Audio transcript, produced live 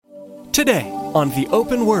Today on The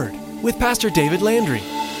Open Word with Pastor David Landry.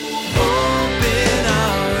 Open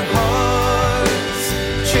our hearts,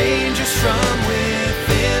 change us from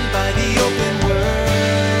within by the open word.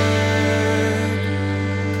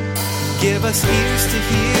 Give us ears to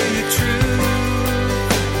hear your truth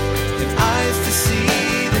and eyes to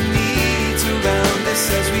see the needs around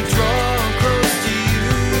us as we draw close to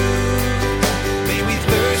you. May we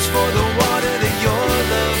thirst for the water that your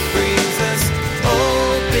love brings us.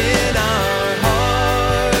 Open our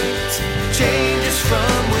hearts, change us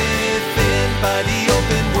from within by the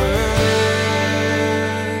open word.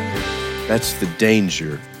 That's the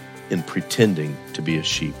danger in pretending to be a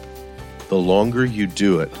sheep. The longer you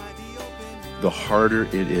do it, the harder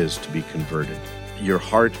it is to be converted. Your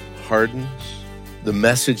heart hardens. The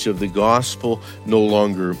message of the gospel no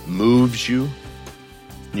longer moves you.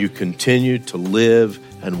 You continue to live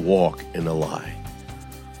and walk in a lie.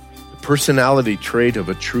 The personality trait of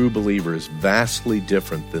a true believer is vastly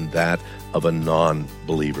different than that of a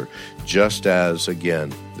non-believer. Just as,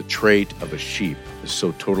 again, the trait of a sheep is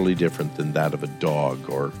so totally different than that of a dog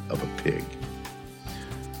or of a pig.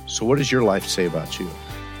 So what does your life say about you?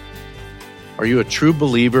 Are you a true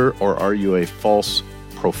believer or are you a false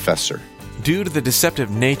professor? Due to the deceptive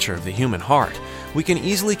nature of the human heart, we can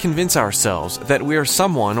easily convince ourselves that we are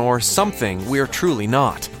someone or something we are truly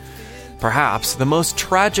not. Perhaps the most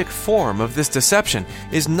tragic form of this deception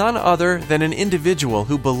is none other than an individual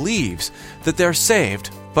who believes that they're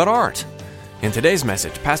saved but aren't. In today's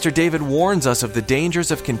message, Pastor David warns us of the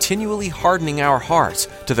dangers of continually hardening our hearts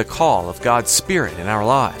to the call of God's Spirit in our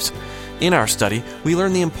lives. In our study, we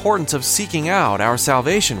learn the importance of seeking out our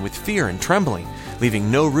salvation with fear and trembling,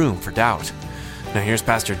 leaving no room for doubt. Now here's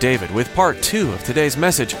Pastor David with part 2 of today's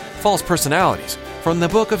message, False Personalities, from the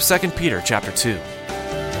book of 2 Peter chapter 2.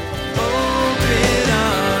 Open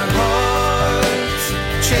our hearts,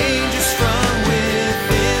 change us from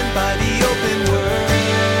within by the open word.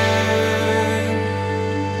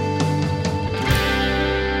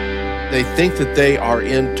 They think that they are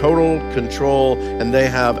in total control and they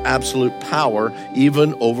have absolute power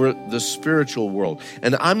even over the spiritual world.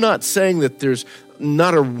 And I'm not saying that there's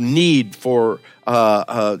not a need for,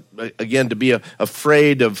 again, to be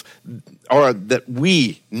afraid of, or that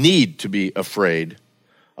we need to be afraid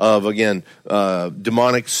of, again,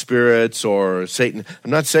 demonic spirits or Satan.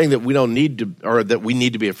 I'm not saying that we don't need to, or that we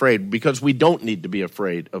need to be afraid, because we don't need to be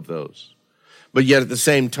afraid of those. But yet at the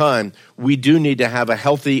same time, we do need to have a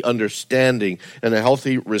healthy understanding and a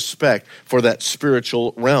healthy respect for that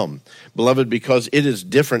spiritual realm. Beloved, because it is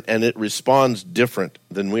different and it responds different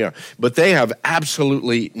than we are. But they have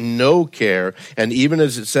absolutely no care. And even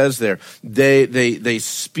as it says there, they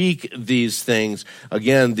speak these things,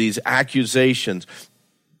 again, these accusations.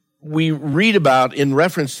 We read about, in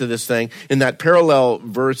reference to this thing, in that parallel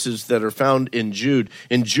verses that are found in Jude.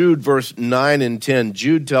 In Jude, verse 9 and 10,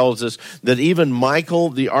 Jude tells us that even Michael,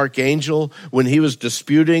 the archangel, when he was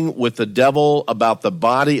disputing with the devil about the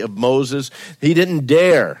body of Moses, he didn't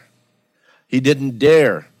dare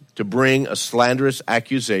to bring a slanderous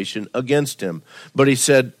accusation against him. But he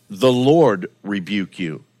said, "The Lord rebuke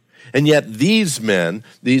you." And yet these men,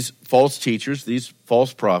 these false teachers, these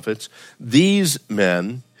false prophets, these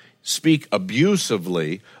men speak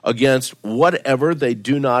abusively against whatever they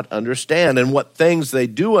do not understand, and what things they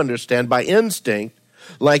do understand by instinct,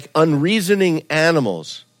 like unreasoning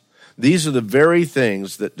animals. These are the very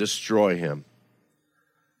things that destroy him.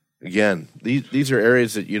 Again, these are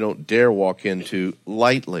areas that you don't dare walk into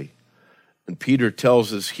lightly. And Peter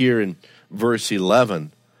tells us here in verse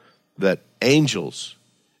 11 that angels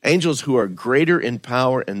who are greater in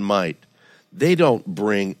power and might, they don't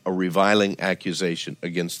bring a reviling accusation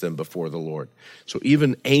against them before the Lord. So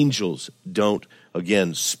even angels don't,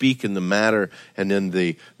 again, speak in the matter and in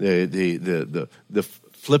the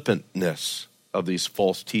flippantness of these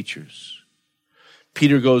false teachers.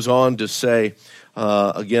 Peter goes on to say,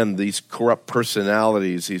 again, these corrupt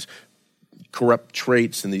personalities, these corrupt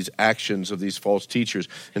traits and these actions of these false teachers.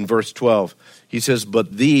 In verse 12, he says,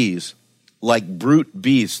 "But these, like brute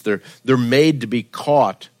beasts, they're made to be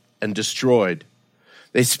caught and destroyed.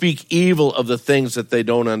 They speak evil of the things that they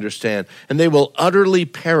don't understand, and they will utterly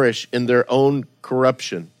perish in their own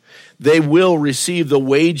corruption. They will receive the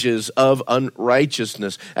wages of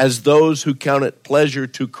unrighteousness as those who count it pleasure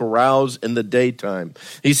to carouse in the daytime."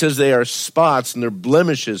 He says they are spots and they're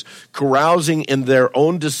blemishes, carousing in their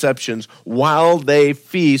own deceptions while they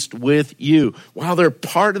feast with you, while they're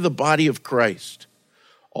part of the body of Christ.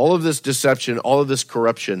 All of this deception, all of this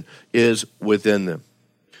corruption is within them.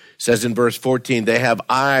 It says in verse 14, they have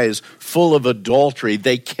eyes full of adultery.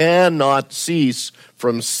 They cannot cease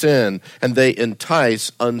from sin, and they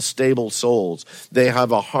entice unstable souls. They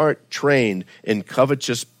have a heart trained in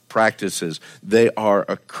covetous practices. They are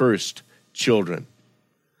accursed children.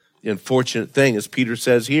 The unfortunate thing, as Peter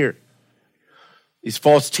says here, these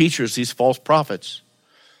false teachers, these false prophets,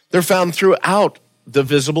 they're found throughout the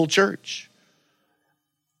visible church.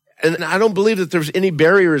 And I don't believe that there's any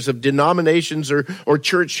barriers of denominations or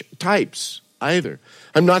church types either.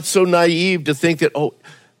 I'm not so naive to think that,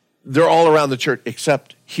 they're all around the church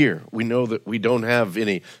except here. We know that we don't have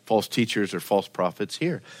any false teachers or false prophets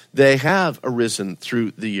here. They have arisen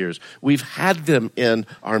through the years. We've had them in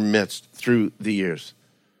our midst through the years.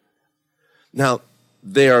 Now,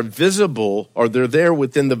 they are visible, or they're there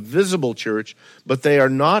within the visible church, but they are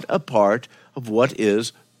not a part of what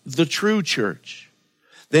is the true church.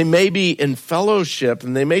 They may be in fellowship,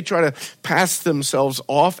 and they may try to pass themselves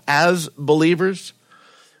off as believers,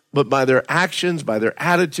 but by their actions, by their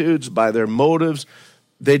attitudes, by their motives,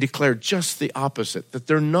 they declare just the opposite, that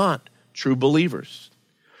they're not true believers.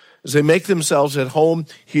 As they make themselves at home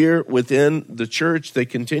here within the church, they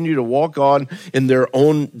continue to walk on in their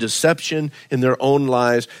own deception, in their own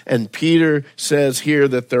lies. And Peter says here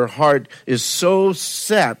that their heart is so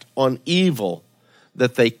set on evil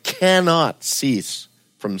that they cannot cease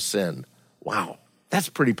from sin. Wow, that's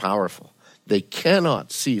pretty powerful. They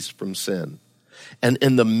cannot cease from sin. And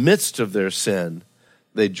in the midst of their sin,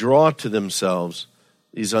 they draw to themselves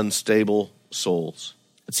these unstable souls.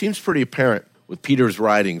 It seems pretty apparent with Peter's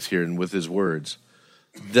writings here and with his words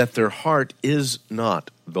that their heart is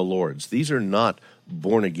not the Lord's. These are not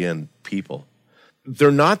born-again people.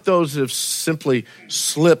 They're not those that have simply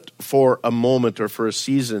slipped for a moment or for a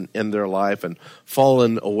season in their life and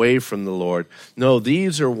fallen away from the Lord. No,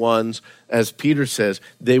 these are ones, as Peter says,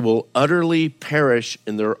 they will utterly perish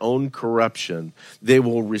in their own corruption. They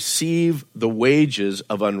will receive the wages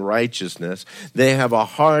of unrighteousness. They have a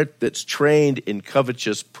heart that's trained in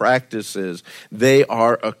covetous practices. They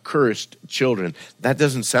are accursed children. That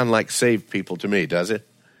doesn't sound like saved people to me, does it?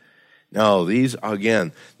 No, these,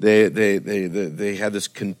 again, they have this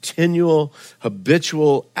continual,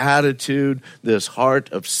 habitual attitude, this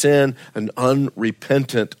heart of sin, an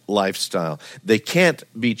unrepentant lifestyle. They can't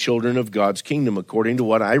be children of God's kingdom, according to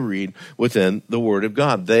what I read within the Word of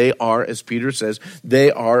God. They are, as Peter says,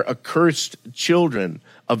 they are accursed children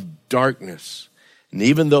of darkness. And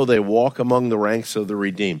even though they walk among the ranks of the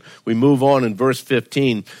redeemed. We move on in verse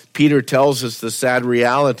 15. Peter tells us the sad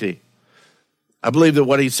reality. I believe that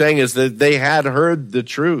what he's saying is that they had heard the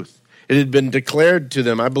truth. It had been declared to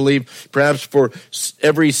them, I believe, perhaps for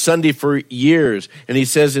every Sunday for years. And he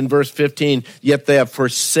says in verse 15, yet they have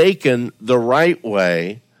forsaken the right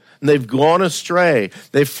way, and they've gone astray.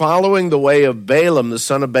 They're following the way of Balaam, the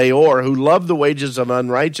son of Beor, who loved the wages of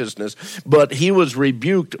unrighteousness, but he was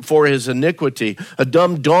rebuked for his iniquity. A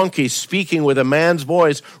dumb donkey speaking with a man's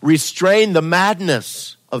voice restrained the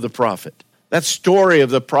madness of the prophet. That story of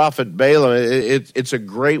the prophet Balaam, it's a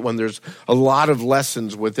great one. There's a lot of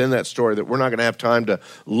lessons within that story that we're not going to have time to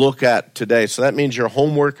look at today. So that means your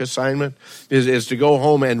homework assignment is to go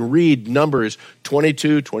home and read Numbers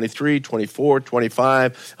 22, 23, 24,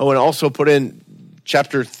 25. Oh, and also put in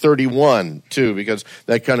chapter 31 too, because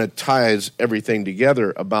that kind of ties everything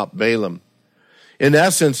together about Balaam. In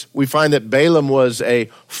essence, we find that Balaam was a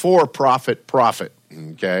for-profit prophet.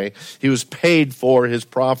 Okay, he was paid for his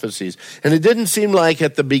prophecies. And it didn't seem like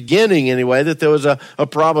at the beginning anyway that there was a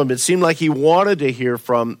problem. It seemed like he wanted to hear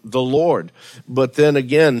from the Lord. But then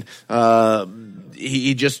again,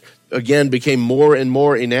 he just became more and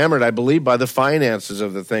more enamored, I believe, by the finances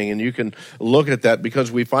of the thing. And you can look at that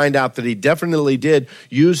because we find out that he definitely did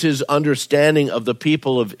use his understanding of the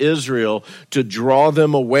people of Israel to draw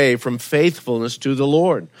them away from faithfulness to the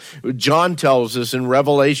Lord. John tells us in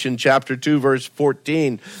Revelation chapter 2, verse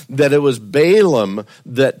 14, that it was Balaam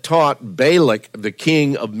that taught Balak, the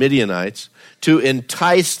king of Midianites, to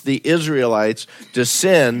entice the Israelites to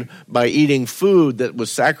sin by eating food that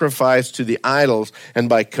was sacrificed to the idols and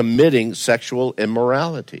by committing sexual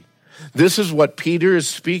immorality. This is what Peter is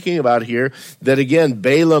speaking about here, that again,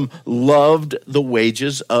 Balaam loved the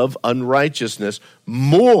wages of unrighteousness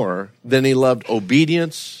more than he loved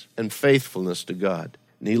obedience and faithfulness to God.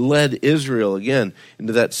 And he led Israel again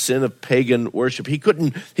into that sin of pagan worship. He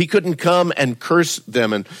couldn't come and curse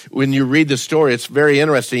them. And when you read the story, it's very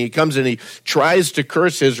interesting. He comes and he tries to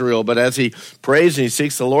curse Israel, but as he prays and he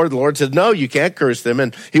seeks the Lord says, no, you can't curse them.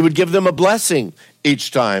 And he would give them a blessing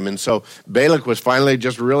each time. And so Balak was finally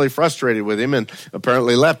just really frustrated with him and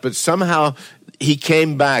apparently left. But somehow he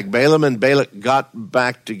came back. Balaam and Balak got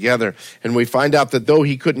back together. And we find out that though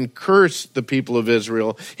he couldn't curse the people of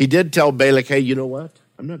Israel, he did tell Balak, hey, you know what?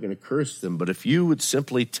 I'm not going to curse them, but if you would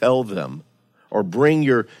simply tell them or bring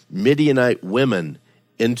your Midianite women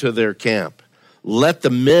into their camp, let the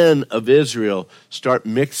men of Israel start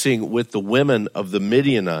mixing with the women of the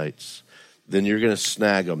Midianites, then you're going to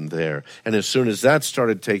snag them there. And as soon as that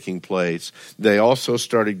started taking place, they also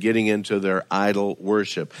started getting into their idol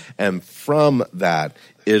worship. And from that,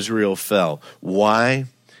 Israel fell. Why?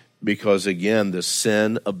 Because, again, the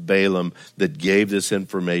sin of Balaam that gave this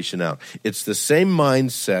information out. It's the same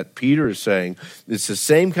mindset, Peter is saying, it's the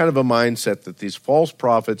same kind of a mindset that these false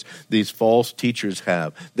prophets, these false teachers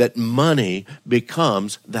have, that money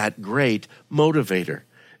becomes that great motivator.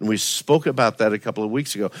 And we spoke about that a couple of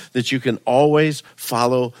weeks ago, that you can always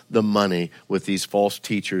follow the money with these false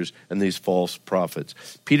teachers and these false prophets.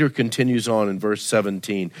 Peter continues on in verse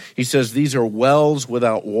 17. He says, these are wells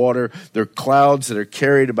without water. They're clouds that are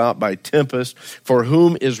carried about by tempest, for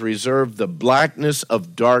whom is reserved the blackness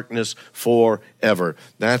of darkness forever.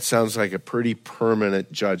 That sounds like a pretty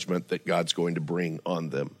permanent judgment that God's going to bring on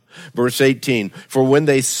them. Verse 18, for when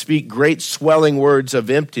they speak great swelling words of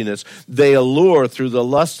emptiness, they allure through the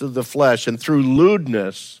lust of the flesh and through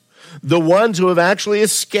lewdness the ones who have actually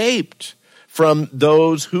escaped from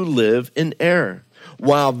those who live in error.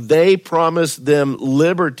 While they promise them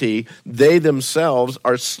liberty, they themselves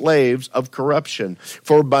are slaves of corruption.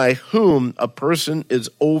 For by whom a person is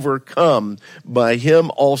overcome, by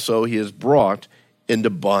him also he is brought into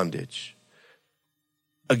bondage.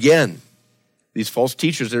 Again, these false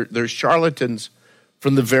teachers, they're charlatans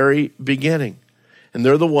from the very beginning. And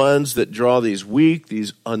they're the ones that draw these weak,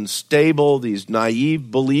 these unstable, these naive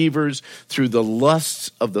believers through the lusts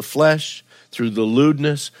of the flesh, through the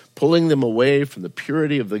lewdness, pulling them away from the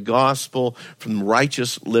purity of the gospel, from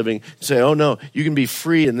righteous living. Say, oh no, you can be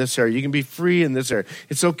free in this area. You can be free in this area.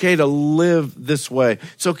 It's okay to live this way.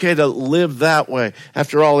 It's okay to live that way.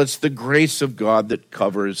 After all, it's the grace of God that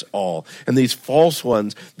covers all. And these false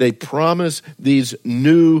ones, they promise these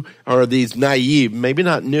new, or these naive, maybe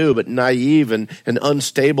not new, but naive and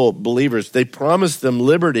unstable believers. They promise them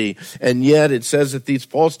liberty, and yet it says that these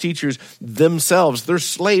false teachers themselves, they're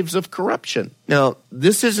slaves of corruption. Now,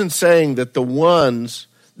 this isn't saying that the ones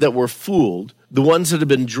that were fooled, the ones that have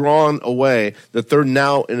been drawn away, that they're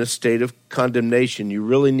now in a state of condemnation. You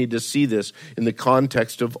really need to see this in the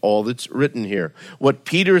context of all that's written here. What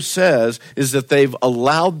Peter says is that they've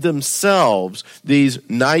allowed themselves, these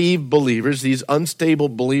naive believers, these unstable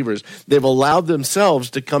believers, they've allowed themselves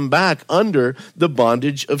to come back under the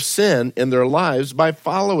bondage of sin in their lives by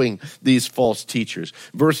following these false teachers.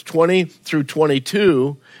 Verse 20 through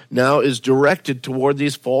 22 now is directed toward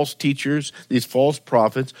these false teachers, these false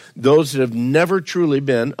prophets, those that have never truly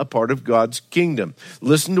been a part of God's kingdom.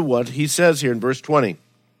 Listen to what he says here in verse 20.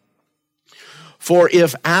 For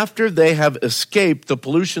if after they have escaped the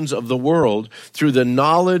pollutions of the world through the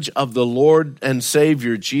knowledge of the Lord and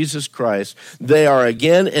Savior Jesus Christ, they are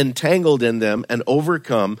again entangled in them and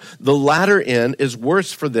overcome, the latter end is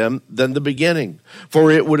worse for them than the beginning. For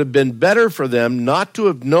it would have been better for them not to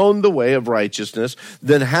have known the way of righteousness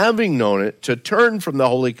than having known it to turn from the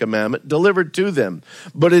holy commandment delivered to them.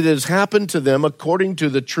 But it has happened to them according to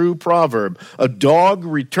the true proverb, a dog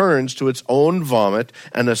returns to its own vomit,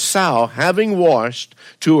 and a sow having washed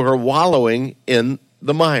to her wallowing in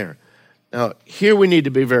the mire. Now, here we need to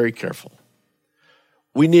be very careful.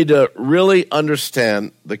 We need to really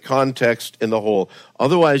understand the context in the whole.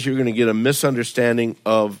 Otherwise, you're going to get a misunderstanding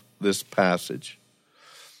of this passage.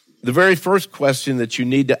 The very first question that you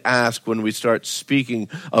need to ask when we start speaking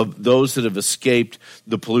of those that have escaped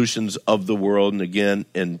the pollutions of the world and again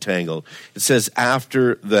entangled, it says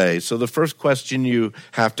after they. So the first question you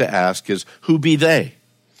have to ask is, who be they?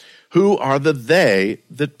 Who are the they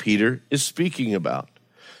that Peter is speaking about?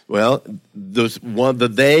 Well, the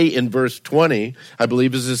they in verse 20, I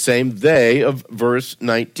believe, is the same they of verse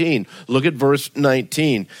 19. Look at verse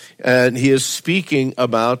 19. And he is speaking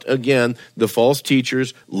about, again, the false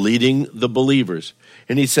teachers leading the believers.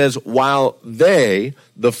 And he says, while they,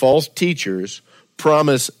 the false teachers,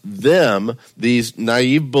 promise them, these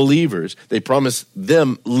naive believers, they promise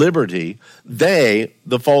them liberty, they,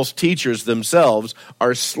 the false teachers themselves,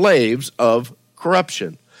 are slaves of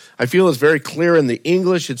corruption. I feel it's very clear in the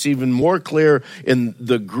English. It's even more clear in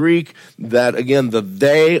the Greek that, again, the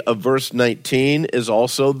they of verse 19 is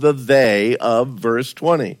also the they of verse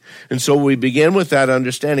 20. And so we begin with that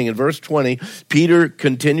understanding. In verse 20, Peter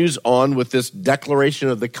continues on with this declaration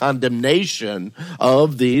of the condemnation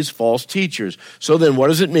of these false teachers. So then what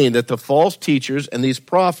does it mean? That the false teachers and these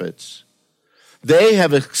prophets, They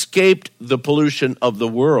have escaped the pollution of the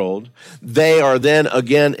world. They are then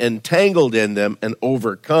again entangled in them and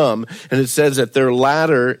overcome. And it says that their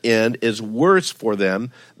latter end is worse for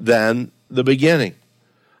them than the beginning.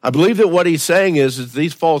 I believe that what he's saying is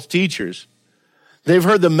these false teachers, they've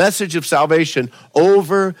heard the message of salvation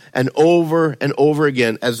over and over and over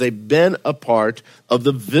again as they've been a part of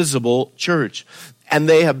the visible church. And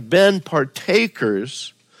they have been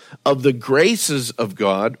partakers of the graces of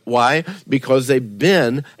God. Why? Because they've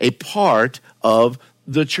been a part of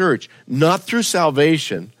the church. Not through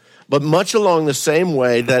salvation, but much along the same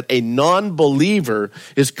way that a non-believer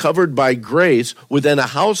is covered by grace within a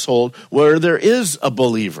household where there is a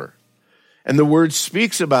believer. And the word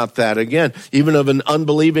speaks about that again, even of an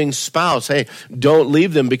unbelieving spouse. Hey, don't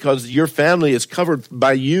leave them because your family is covered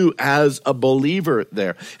by you as a believer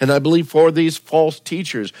there. And I believe for these false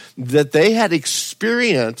teachers that they had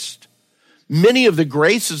experienced many of the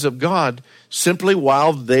graces of God simply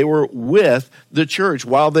while they were with the church,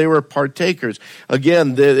 while they were partakers.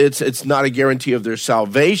 Again, it's not a guarantee of their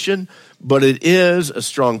salvation, but it is a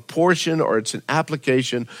strong portion, or it's an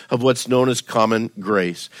application of what's known as common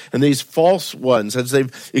grace. And these false ones, as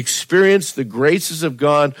they've experienced the graces of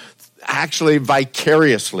God actually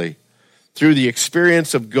vicariously through the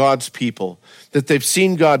experience of God's people, that they've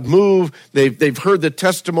seen God move, they've heard the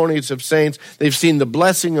testimonies of saints, they've seen the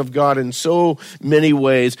blessing of God in so many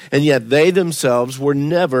ways, and yet they themselves were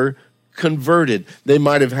never converted. They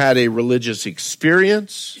might have had a religious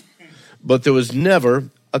experience, but there was never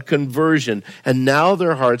a conversion. And now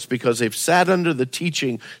their hearts, because they've sat under the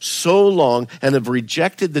teaching so long and have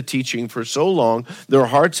rejected the teaching for so long, their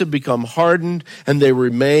hearts have become hardened and they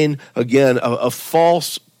remain, again, a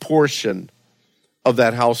false portion of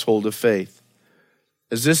that household of faith.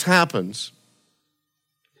 As this happens,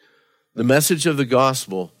 the message of the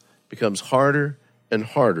gospel becomes harder and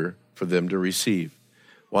harder for them to receive.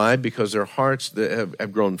 Why? Because their hearts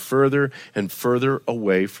have grown further and further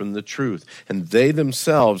away from the truth. And they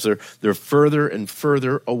themselves, they're further and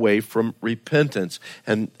further away from repentance.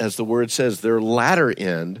 And as the word says, their latter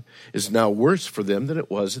end is now worse for them than it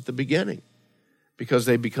was at the beginning, because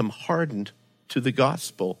they become hardened to the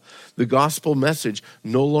gospel. The gospel message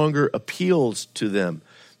no longer appeals to them.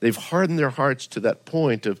 They've hardened their hearts to that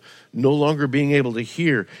point of no longer being able to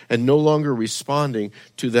hear and no longer responding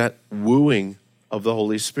to that wooing of the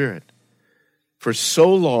Holy Spirit. For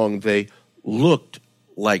so long, they looked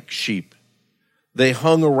like sheep. They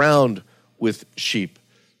hung around with sheep.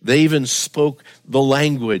 They even spoke the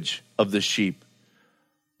language of the sheep.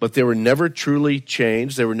 But they were never truly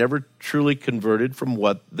changed. They were never truly converted from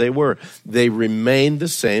what they were. They remained the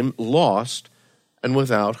same, lost and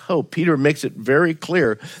without hope. Peter makes it very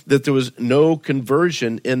clear that there was no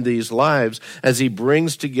conversion in these lives as he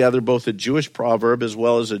brings together both a Jewish proverb as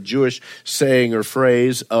well as a Jewish saying or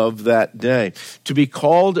phrase of that day. To be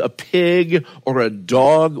called a pig or a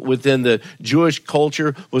dog within the Jewish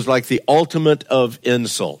culture was like the ultimate of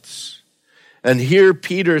insults. And here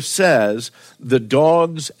Peter says the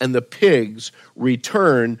dogs and the pigs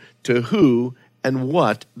return to who and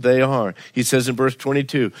what they are. He says in verse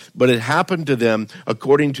 22, but it happened to them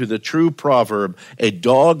according to the true proverb, a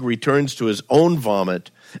dog returns to his own vomit,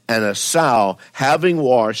 and a sow, having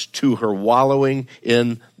washed, to her wallowing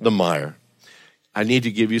in the mire. I need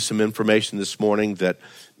to give you some information this morning that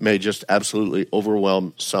may just absolutely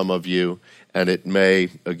overwhelm some of you, and it may,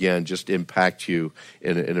 again, just impact you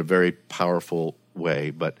in a very powerful way,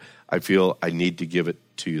 but I feel I need to give it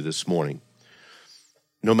to you this morning.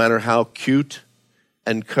 No matter how cute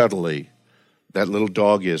and cuddly that little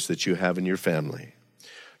dog is that you have in your family,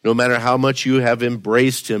 no matter how much you have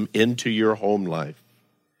embraced him into your home life,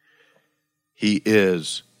 he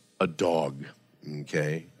is a dog,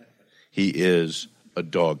 okay? He is a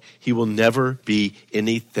dog. He will never be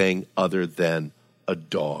anything other than a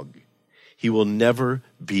dog. He will never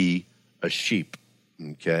be a sheep,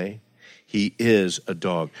 okay? He is a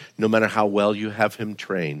dog. No matter how well you have him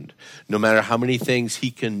trained, no matter how many things he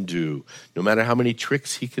can do, no matter how many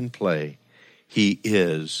tricks he can play, he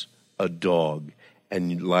is a dog.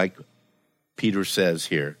 And like Peter says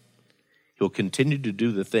here, he'll continue to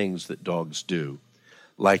do the things that dogs do,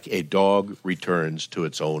 like a dog returns to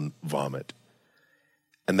its own vomit.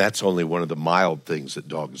 And that's only one of the mild things that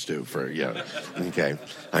dogs do for, okay.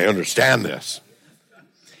 I understand this.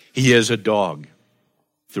 He is a dog.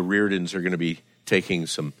 The Reardons are going to be taking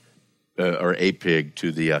a pig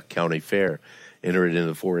to the county fair, enter it in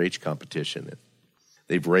the 4-H competition.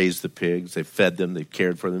 They've raised the pigs, they've fed them, they've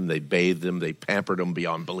cared for them, they bathed them, they pampered them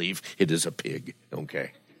beyond belief. It is a pig,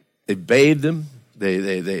 okay. They bathed them,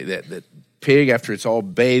 that pig, after it's all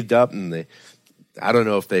bathed up, and I don't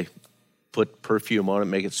know if they put perfume on it,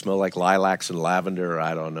 make it smell like lilacs and lavender,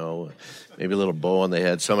 I don't know. Maybe a little bow on the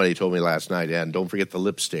head. Somebody told me last night, yeah, and don't forget the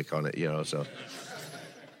lipstick on it, so.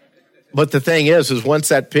 But the thing is once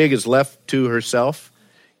that pig is left to herself,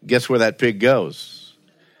 guess where that pig goes?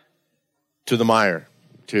 To the mire,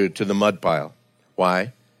 to the mud pile.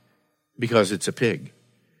 Why? Because it's a pig,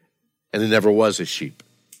 and it never was a sheep.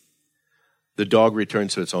 The dog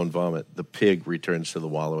returns to its own vomit. The pig returns to the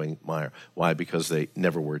wallowing mire. Why? Because they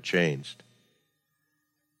never were changed.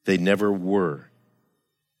 They never were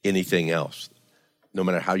anything else. No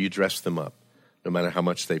matter how you dress them up, no matter how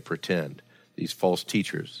much they pretend, these false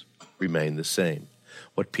teachers remain the same.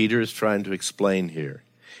 What Peter is trying to explain here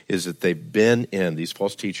is that these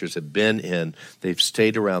false teachers have been in, they've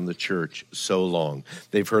stayed around the church so long.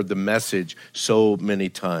 They've heard the message so many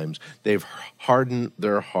times. They've hardened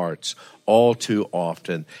their hearts all too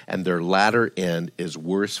often, and their latter end is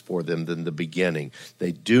worse for them than the beginning.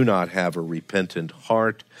 They do not have a repentant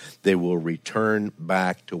heart. They will return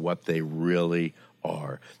back to what they really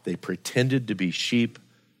are. They pretended to be sheep,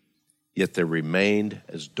 yet they remained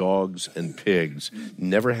as dogs and pigs,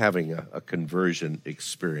 never having a conversion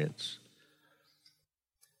experience.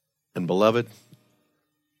 And beloved,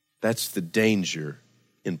 that's the danger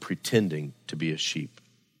in pretending to be a sheep.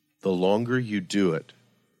 The longer you do it,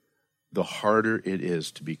 the harder it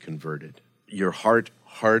is to be converted. Your heart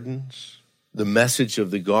hardens. The message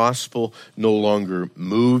of the gospel no longer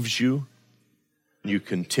moves you. You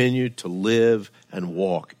continue to live and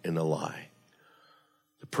walk in a lie.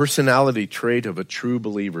 The personality trait of a true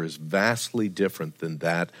believer is vastly different than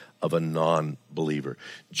that of a non-believer.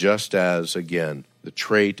 Just as, again, the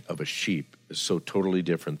trait of a sheep is so totally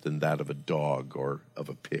different than that of a dog or of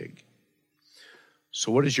a pig.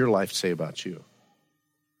 So what does your life say about you?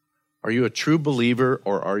 Are you a true believer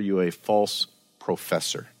or are you a false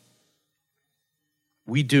professor?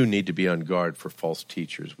 We do need to be on guard for false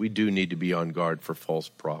teachers. We do need to be on guard for false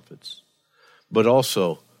prophets. But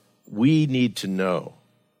also, we need to know,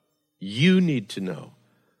 you need to know,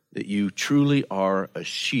 that you truly are a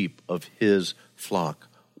sheep of his flock,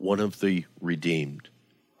 one of the redeemed.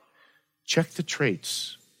 Check the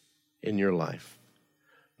traits in your life,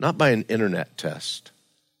 not by an internet test,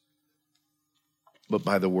 but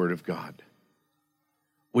by the Word of God.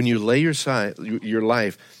 When you lay your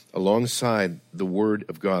life alongside the Word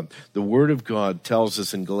of God, the Word of God tells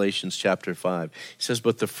us in Galatians chapter 5, it says,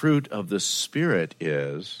 but the fruit of the Spirit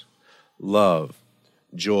is love,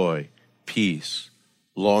 joy, peace,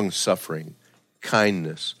 long-suffering,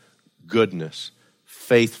 kindness, goodness,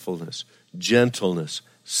 faithfulness, gentleness,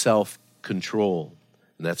 self-control.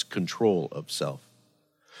 And that's control of self.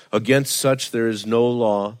 Against such there is no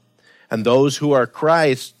law. And those who are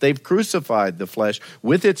Christ, they've crucified the flesh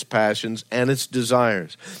with its passions and its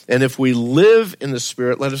desires. And if we live in the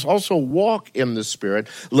Spirit, let us also walk in the Spirit.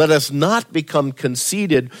 Let us not become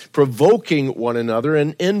conceited, provoking one another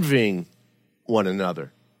and envying one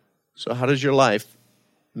another. So how does your life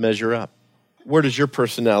measure up? Where does your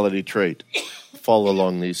personality trait fall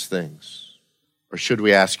along these things? Or should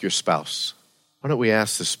we ask your spouse? Why don't we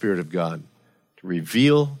ask the Spirit of God to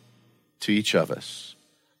reveal to each of us,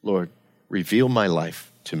 Lord, reveal my life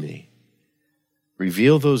to me.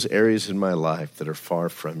 Reveal those areas in my life that are far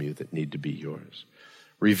from you that need to be yours.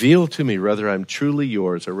 Reveal to me whether I'm truly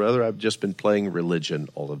yours or whether I've just been playing religion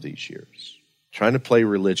all of these years. Trying to play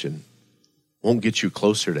religion won't get you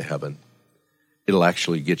closer to heaven. It'll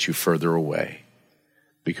actually get you further away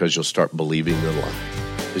because you'll start believing the lie.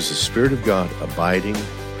 Is the Spirit of God abiding,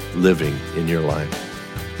 living in your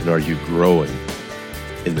life? And are you growing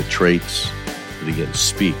in the traits that again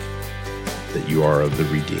speak that you are of the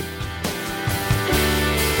redeemed?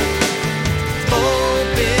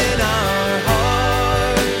 Open our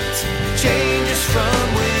hearts, change us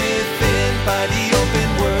from within by the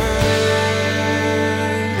open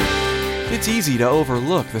word. It's easy to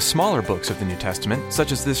overlook the smaller books of the New Testament,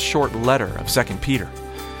 such as this short letter of 2 Peter.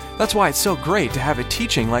 That's why it's so great to have a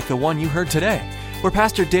teaching like the one you heard today, where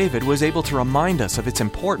Pastor David was able to remind us of its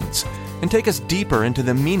importance and take us deeper into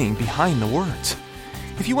the meaning behind the words.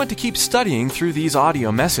 If you want to keep studying through these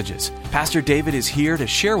audio messages, Pastor David is here to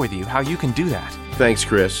share with you how you can do that. Thanks,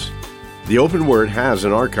 Chris. The Open Word has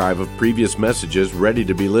an archive of previous messages ready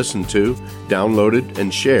to be listened to, downloaded,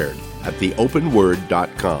 and shared at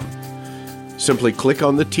theopenword.com. Simply click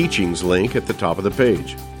on the Teachings link at the top of the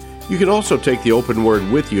page. You can also take the Open Word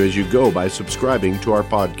with you as you go by subscribing to our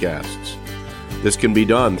podcasts. This can be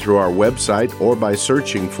done through our website or by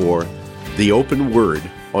searching for The Open Word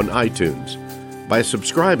on iTunes. By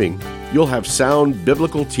subscribing, you'll have sound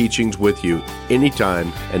biblical teachings with you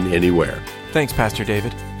anytime and anywhere. Thanks, Pastor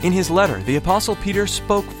David. In his letter, the Apostle Peter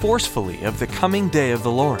spoke forcefully of the coming day of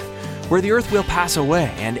the Lord, where the earth will pass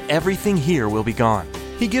away and everything here will be gone.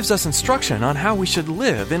 He gives us instruction on how we should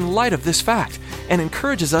live in light of this fact and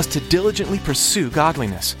encourages us to diligently pursue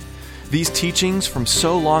godliness. These teachings from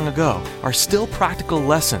so long ago are still practical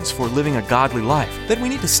lessons for living a godly life that we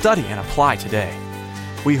need to study and apply today.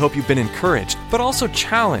 We hope you've been encouraged, but also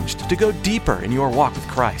challenged to go deeper in your walk with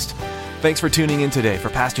Christ. Thanks for tuning in today for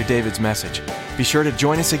Pastor David's message. Be sure to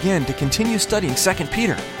join us again to continue studying 2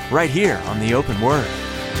 Peter right here on the Open Word.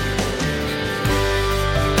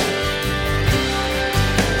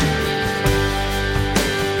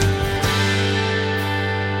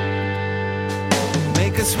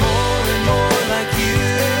 Make us more